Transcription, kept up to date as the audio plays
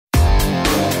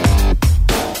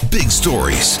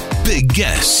stories, big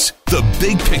guests, the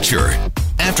big picture.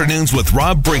 Afternoons with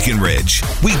Rob Breckenridge.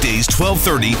 Weekdays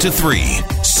 1230 to 3,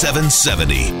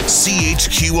 770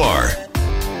 CHQR.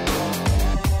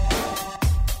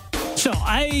 So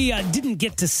I didn't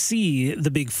get to see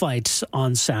the big fights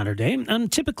on Saturday. I'm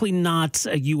typically not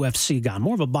a UFC guy,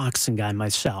 more of a boxing guy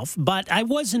myself. But I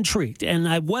was intrigued, and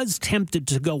I was tempted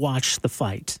to go watch the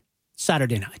fight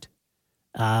Saturday night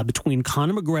between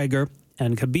Conor McGregor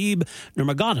and Khabib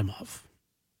Nurmagomedov.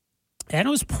 And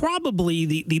it was probably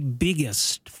the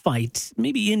biggest fight,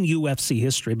 maybe in UFC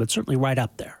history, but certainly right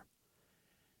up there.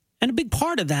 And a big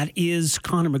part of that is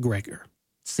Conor McGregor.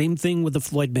 Same thing with the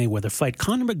Floyd Mayweather fight.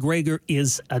 Conor McGregor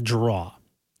is a draw.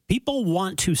 People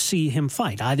want to see him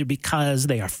fight, either because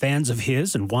they are fans of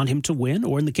his and want him to win,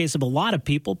 or in the case of a lot of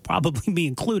people, probably me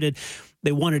included,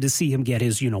 they wanted to see him get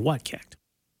his you-know-what kicked.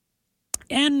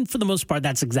 And for the most part,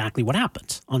 that's exactly what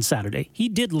happened on Saturday. He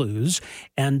did lose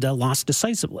and lost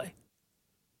decisively.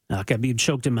 Khabib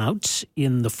choked him out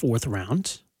in the fourth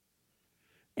round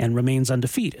and remains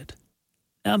undefeated.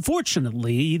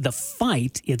 Unfortunately, the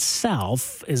fight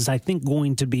itself is, I think,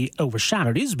 going to be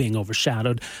is being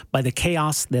overshadowed by the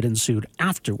chaos that ensued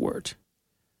afterward.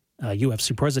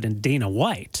 UFC President Dana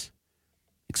White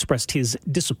expressed his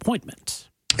disappointment.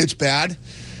 It's bad.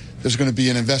 There's going to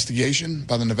be an investigation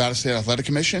by the Nevada State Athletic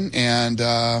Commission, and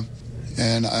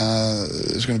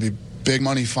there's going to be big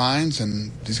money fines,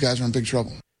 and these guys are in big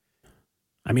trouble.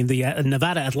 I mean, the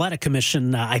Nevada Athletic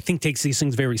Commission, I think, takes these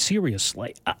things very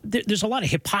seriously. There's a lot of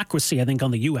hypocrisy, I think,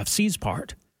 on the UFC's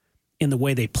part in the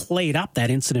way they played up that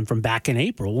incident from back in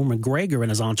April when McGregor and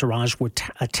his entourage were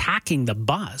attacking the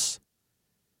bus.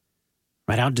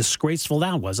 Right, how disgraceful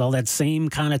that was. All that same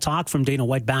kind of talk from Dana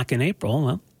White back in April.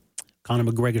 Well, Conor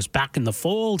McGregor's back in the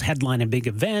fold, headline a big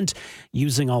event,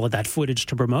 using all of that footage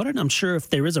to promote it. I'm sure if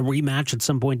there is a rematch at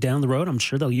some point down the road, I'm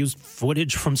sure they'll use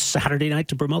footage from Saturday night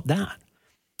to promote that.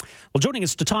 Well, joining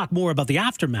us to talk more about the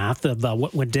aftermath of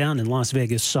what went down in Las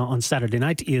Vegas on Saturday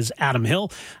night is Adam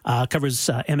Hill, covers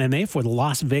MMA for the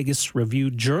Las Vegas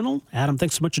Review-Journal. Adam,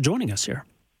 thanks so much for joining us here.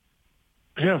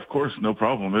 Yeah, of course, no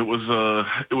problem. It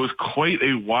was quite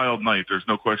a wild night. There's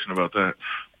no question about that.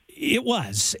 It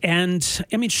was. And,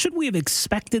 I mean, should we have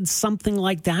expected something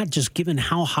like that, just given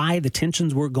how high the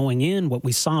tensions were going in, what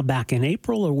we saw back in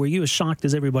April, or were you as shocked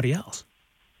as everybody else?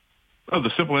 Oh,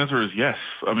 the simple answer is yes.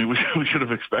 I mean, we should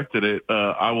have expected it.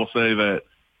 I will say that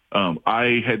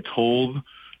I had told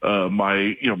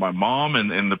my mom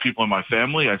and the people in my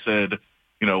family, I said,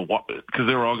 because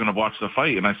they were all going to watch the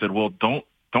fight, and I said, well, don't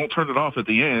turn it off at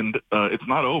the end. It's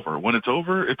not over. When it's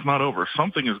over, it's not over.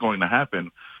 Something is going to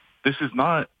happen. This is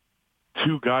not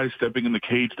two guys stepping in the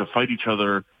cage to fight each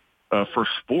other for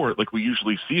sport like we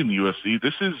usually see in the UFC.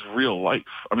 This is real life.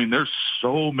 I mean, there's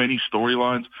so many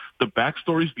storylines. The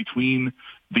backstories between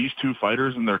these two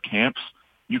fighters and their camps,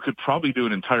 you could probably do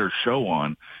an entire show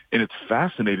on. And it's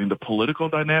fascinating. The political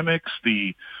dynamics, back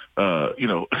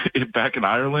in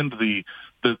Ireland, the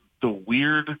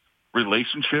weird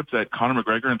relationship that Conor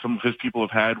McGregor and some of his people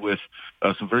have had with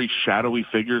some very shadowy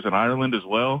figures in Ireland as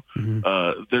well.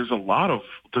 Mm-hmm. There's a lot of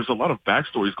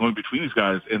backstories going between these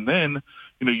guys. And then,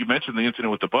 you mentioned the incident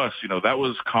with the bus. That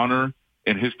was Conor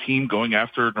and his team going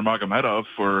after Nurmagomedov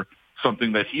for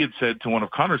something that he had said to one of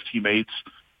Conor's teammates.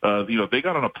 They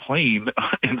got on a plane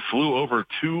and flew over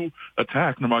to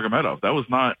attack Nurmagomedov. That was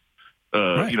not,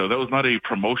 right. That was not a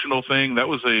promotional thing. That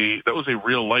was a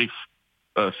real life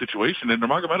situation. And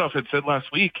Nurmagomedov had said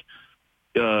last week,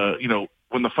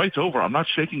 when the fight's over, I'm not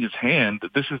shaking his hand.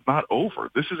 This is not over.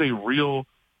 This is a real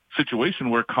situation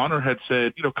where Conor had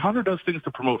said, Conor does things to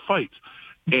promote fights.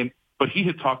 But he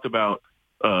had talked about,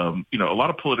 a lot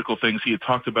of political things. He had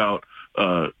talked about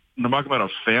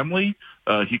Nurmagomedov's family.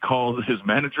 He called his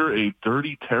manager a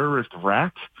dirty terrorist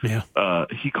rat. Yeah.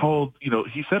 He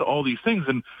said all these things.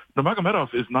 And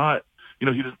Nurmagomedov is not,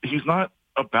 he's not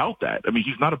about that. I mean,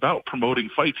 he's not about promoting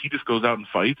fights. He just goes out and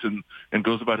fights and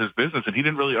goes about his business. And he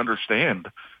didn't really understand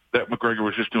that McGregor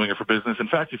was just doing it for business. In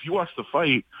fact, if you watch the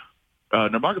fight,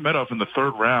 Nurmagomedov in the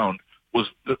second round was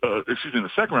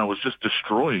just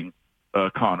destroying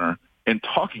Conor and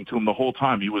talking to him the whole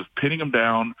time. He was pinning him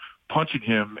down, punching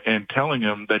him, and telling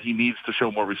him that he needs to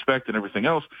show more respect and everything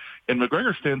else. And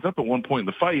McGregor stands up at one point in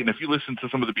the fight, and if you listen to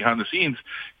some of the behind the scenes,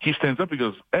 he stands up and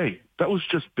goes, "Hey, that was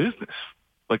just business.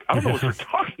 Like, I don't know what you're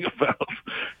talking about."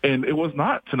 And it was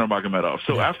not to Nurmagomedov.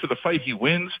 So after the fight, he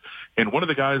wins, and one of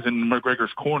the guys in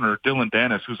McGregor's corner, Dylan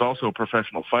Dennis, who's also a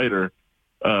professional fighter,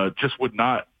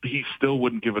 he still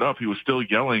wouldn't give it up. He was still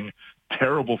yelling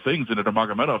terrible things into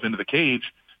Nurmagomedov into the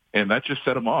cage, and that just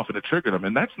set him off, and it triggered him.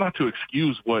 And that's not to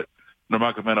excuse what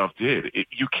Nurmagomedov did.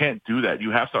 You can't do that.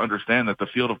 You have to understand that the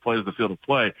field of play is the field of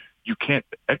play. You can't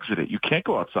exit it. You can't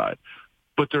go outside.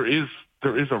 But there is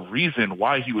a reason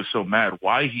why he was so mad,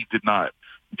 why he did not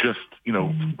just,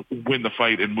 win the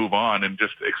fight and move on and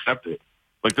just accept it.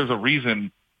 Like, there's a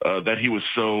reason that he was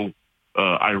so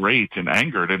irate and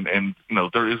angered, and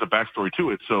there is a backstory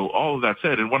to it. So all of that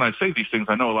said, and when I say these things,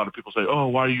 I know a lot of people say, oh,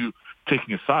 why are you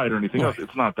taking a side or anything else?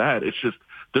 It's not that. It's just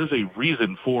there's a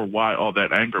reason for why all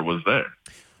that anger was there.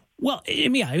 Well,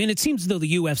 yeah, I mean, it seems as though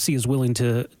the UFC is willing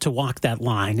to walk that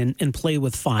line and play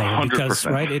with fire 100%. because,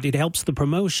 right, it helps the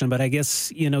promotion. But I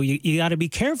guess, you got to be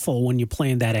careful when you're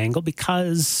playing that angle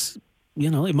because,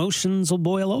 emotions will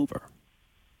boil over.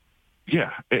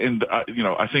 Yeah, and,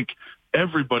 I think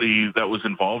everybody that was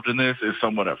involved in this is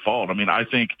somewhat at fault. I mean, I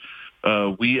think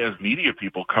we as media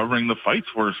people covering the fights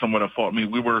were somewhat at fault. I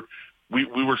mean, we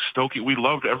were stoking. We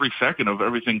loved every second of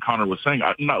everything Conor was saying.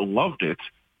 I not loved it.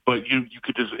 But you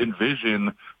could just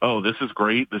envision, oh, this is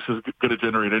great. This is going to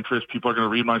generate interest. People are going to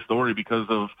read my story because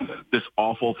of this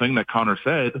awful thing that Conor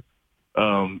said.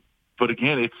 But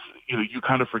again, it's you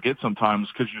kind of forget sometimes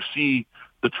because you see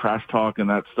the trash talk and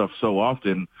that stuff so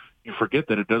often, you forget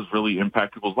that it does really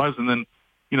impact people's lives. And then,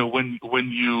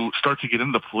 when you start to get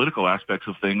into the political aspects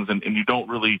of things and you don't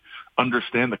really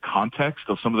understand the context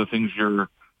of some of the things you're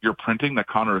printing that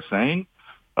Conor is saying,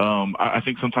 I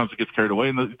think sometimes it gets carried away,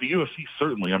 and the UFC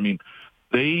certainly. I mean,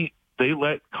 they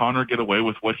let Conor get away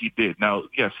with what he did. Now,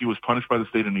 yes, he was punished by the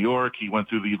state of New York. He went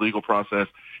through the legal process,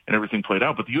 and everything played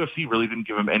out. But the UFC really didn't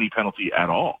give him any penalty at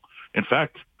all. In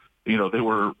fact,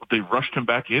 they rushed him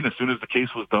back in as soon as the case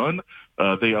was done.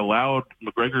 They allowed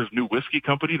McGregor's new whiskey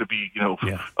company to be,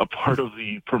 a part of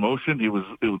the promotion.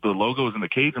 The logo was in the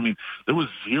cage. I mean, there was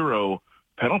zero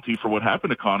penalty for what happened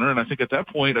to Conor, and I think at that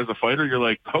point, as a fighter, you're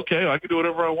like, okay, I can do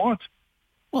whatever I want.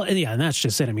 Well, yeah, and that's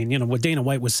just it. I mean, what Dana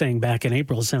White was saying back in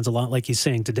April sounds a lot like he's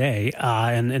saying today,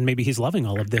 and maybe he's loving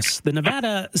all of this. The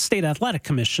Nevada State Athletic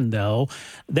Commission, though,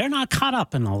 they're not caught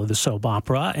up in all of the soap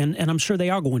opera, and I'm sure they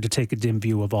are going to take a dim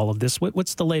view of all of this.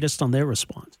 What's the latest on their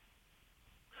response?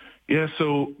 Yeah,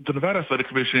 so the Nevada Athletic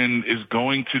Commission is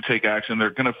going to take action. They're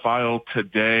going to file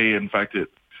today. In fact, it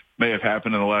may have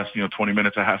happened in the last 20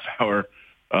 minutes, a half hour.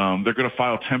 They're going to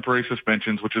file temporary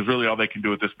suspensions, which is really all they can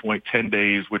do at this point, 10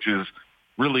 days, which is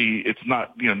really, it's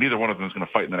not, neither one of them is going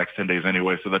to fight in the next 10 days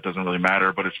anyway, so that doesn't really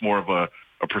matter, but it's more of a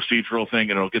procedural thing,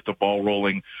 and it'll get the ball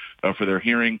rolling for their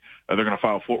hearing. They're going to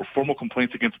file formal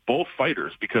complaints against both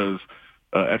fighters because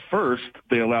at first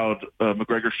they allowed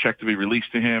McGregor's check to be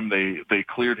released to him. They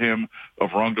cleared him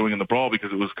of wrongdoing in the brawl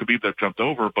because it was Khabib that jumped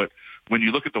over, but when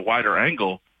you look at the wider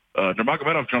angle,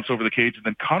 Nurmagomedov jumps over the cage, and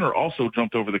then Conor also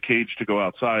jumped over the cage to go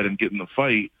outside and get in the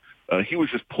fight. He was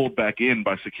just pulled back in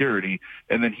by security,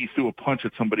 and then he threw a punch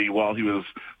at somebody while he was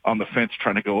on the fence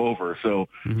trying to go over. So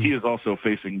he is also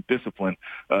facing discipline.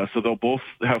 So they'll both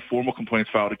have formal complaints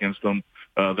filed against them.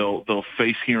 They'll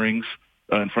face hearings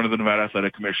in front of the Nevada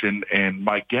Athletic Commission. And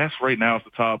my guess right now at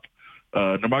the top,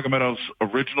 Nurmagomedov's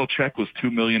original check was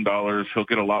 $2 million. He'll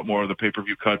get a lot more of the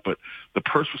pay-per-view cut, but the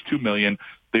purse was $2 million.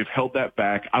 They've held that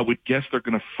back. I would guess they're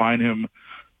going to fine him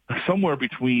somewhere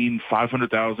between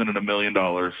 $500,000 and $1 million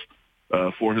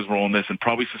for his role in this, and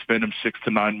probably suspend him 6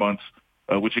 to 9 months,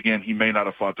 which again he may not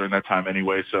have fought during that time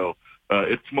anyway. So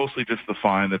it's mostly just the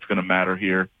fine that's going to matter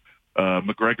here.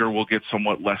 McGregor will get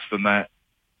somewhat less than that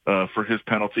for his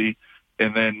penalty,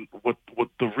 and then what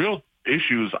the real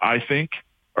issues I think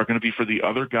are going to be for the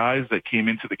other guys that came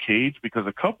into the cage, because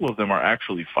a couple of them are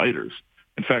actually fighters.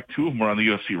 In fact, 2 of them are on the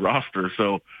UFC roster.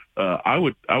 So I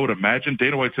would imagine,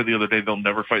 Dana White said the other day they'll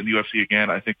never fight in the UFC again.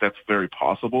 I think that's very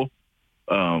possible.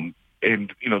 And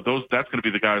that's going to be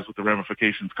the guys with the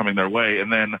ramifications coming their way.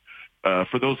 And then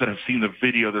for those that have seen the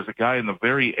video, there's a guy in the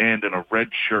very end in a red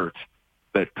shirt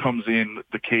that comes in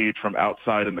the cage from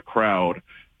outside in the crowd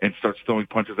and starts throwing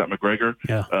punches at McGregor.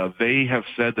 Yeah. They have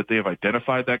said that they have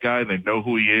identified that guy. They know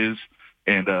who he is,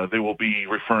 and they will be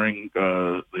referring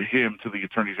him to the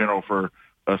Attorney General for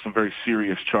some very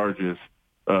serious charges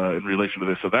in relation to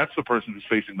this. So that's the person who's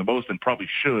facing the most, and probably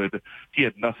should. He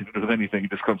had nothing to do with anything. He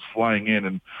just comes flying in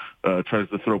and tries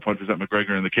to throw punches at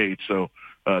McGregor in the cage. So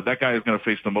that guy is going to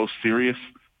face the most serious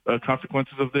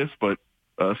consequences of this, but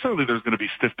certainly there's going to be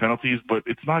stiff penalties, but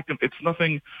it's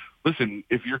nothing. Listen,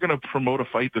 if you're going to promote a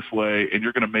fight this way and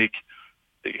you're going to make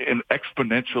an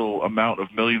exponential amount of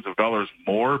millions of dollars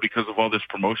more because of all this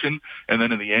promotion, and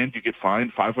then in the end you get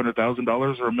fined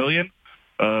 $500,000 or $1 million,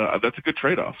 that's a good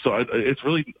trade-off. So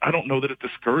I don't know that it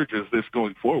discourages this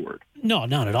going forward. No,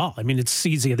 not at all. I mean, it's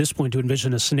easy at this point to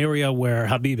envision a scenario where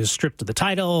Khabib is stripped of the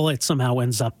title. It somehow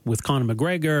ends up with Conor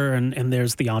McGregor, and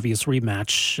there's the obvious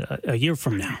rematch a year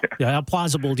from now. How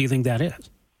plausible do you think that is?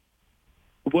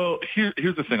 Well,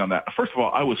 here's the thing on that. First of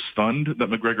all, I was stunned that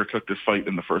McGregor took this fight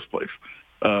in the first place.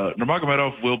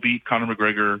 Nurmagomedov will beat Conor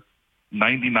McGregor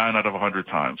 99 out of 100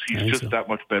 times. He's just that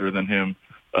much better than him.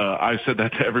 I said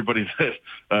that to everybody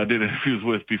that did interviews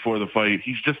with before the fight.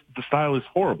 The style is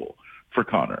horrible for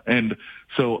Conor. And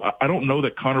so I don't know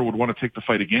that Conor would want to take the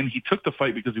fight again. He took the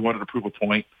fight because he wanted to prove a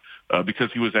point,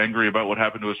 because he was angry about what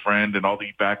happened to his friend and all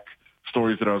the back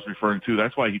stories that I was referring to.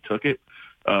 That's why he took it.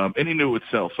 And he knew it would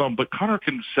sell some, but Conor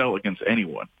can sell against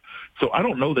anyone. So I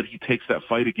don't know that he takes that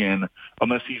fight again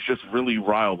unless he's just really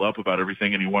riled up about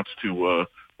everything and he wants to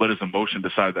let his emotion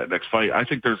decide that next fight. I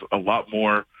think there's a lot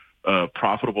more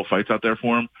profitable fights out there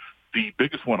for him. The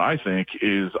biggest one, I think,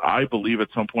 is I believe at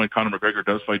some point Conor McGregor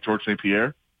does fight George St.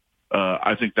 Pierre.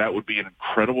 I think that would be an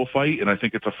incredible fight, and I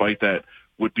think it's a fight that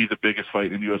would be the biggest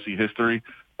fight in UFC history.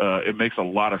 It makes a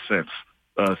lot of sense.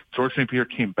 George St. Pierre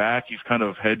came back. He's kind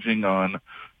of hedging on,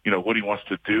 what he wants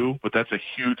to do, but that's a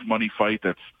huge money fight.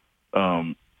 That's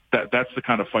the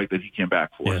kind of fight that he came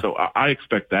back for. Yeah. So I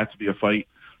expect that to be a fight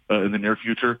in the near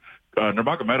future.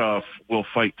 Nurmagomedov will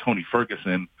fight Tony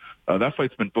Ferguson. That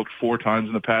fight's been booked 4 times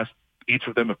in the past. Each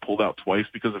of them have pulled out twice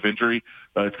because of injury.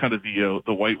 It's kind of the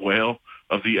white whale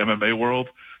of the MMA world.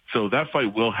 So that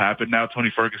fight will happen now.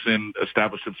 Tony Ferguson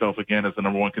established himself again as the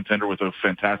number 1 contender with a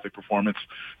fantastic performance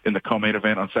in the co-main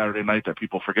event on Saturday night that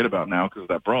people forget about now because of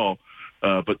that brawl.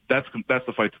 But that's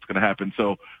the fight that's going to happen.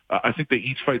 So I think they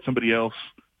each fight somebody else.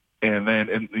 And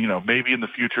then, maybe in the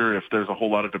future, if there's a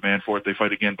whole lot of demand for it, they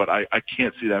fight again. But I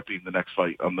can't see that being the next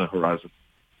fight on the horizon.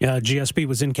 Yeah, GSP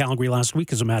was in Calgary last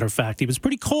week, as a matter of fact. He was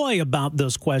pretty coy about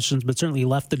those questions, but certainly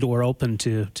left the door open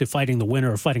to fighting the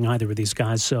winner or fighting either of these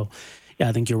guys. So, yeah,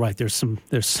 I think you're right. There's some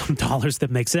dollars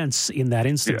that make sense in that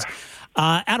instance.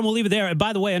 Yeah. Adam, we'll leave it there. And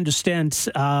by the way, I understand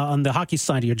on the hockey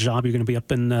side of your job, you're going to be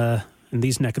up in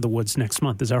these neck of the woods next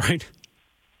month. Is that right?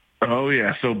 Oh,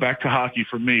 yeah. So back to hockey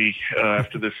for me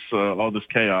after this all this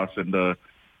chaos. And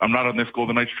I'm not on this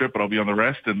Golden Knights trip, but I'll be on the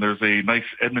rest. And there's a nice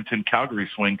Edmonton-Calgary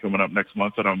swing coming up next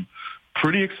month that I'm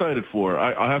pretty excited for.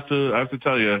 I have to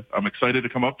tell you, I'm excited to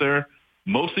come up there,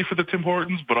 mostly for the Tim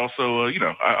Hortons, but also,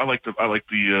 I like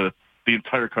the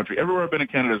entire country. Everywhere I've been in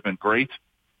Canada has been great.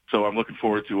 So I'm looking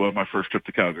forward to my first trip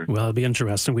to Calgary. Well, it'll be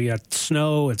interesting. We got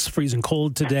snow. It's freezing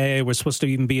cold today. We're supposed to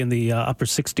even be in the upper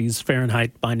 60s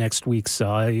Fahrenheit by next week.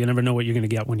 So you never know what you're going to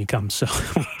get when you come. So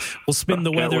we'll spin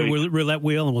the weather roulette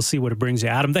wheel, and we'll see what it brings you.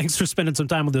 Adam, thanks for spending some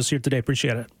time with us here today.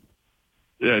 Appreciate it.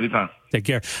 Yeah, anytime. Take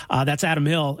care. That's Adam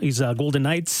Hill. He's a Golden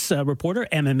Knights reporter,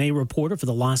 MMA reporter for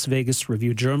the Las Vegas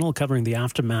Review-Journal, covering the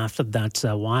aftermath of that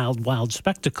wild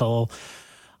spectacle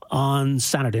on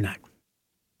Saturday night.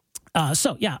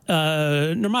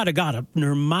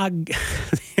 Nurmagomedov.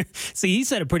 See, he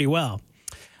said it pretty well.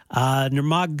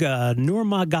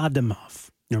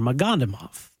 Nurmagomedov.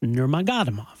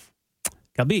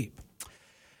 Khabib.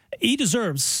 He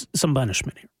deserves some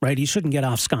punishment here, right? He shouldn't get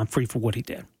off scot-free for what he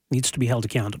did. He needs to be held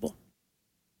accountable.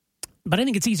 But I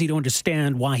think it's easy to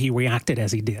understand why he reacted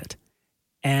as he did.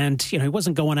 And, he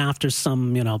wasn't going after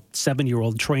some,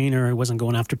 7-year-old trainer. He wasn't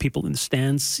going after people in the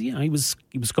stands. He was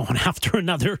going after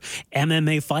another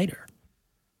MMA fighter.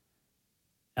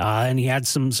 And he had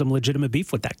some legitimate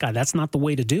beef with that guy. That's not the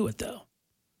way to do it, though.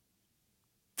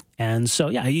 And so,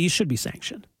 yeah, he should be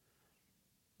sanctioned.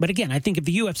 But again, I think if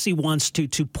the UFC wants to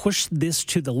push this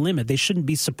to the limit, they shouldn't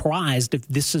be surprised if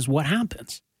this is what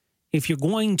happens. If you're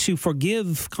going to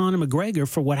forgive Conor McGregor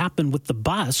for what happened with the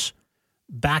bus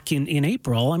back in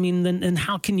April, I mean, then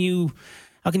how can you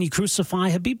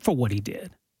crucify Khabib for what he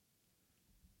did?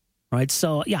 Right?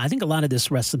 So, yeah, I think a lot of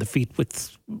this rests at the feet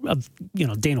with,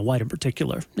 Dana White in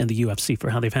particular and the UFC for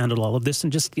how they've handled all of this.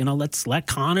 And just, let's let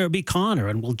Conor be Conor,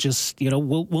 and we'll just,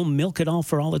 we'll milk it all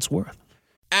for all it's worth.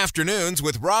 Afternoons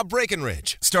with Rob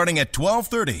Breckenridge, starting at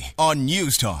 12:30 on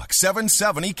News Talk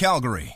 770 Calgary.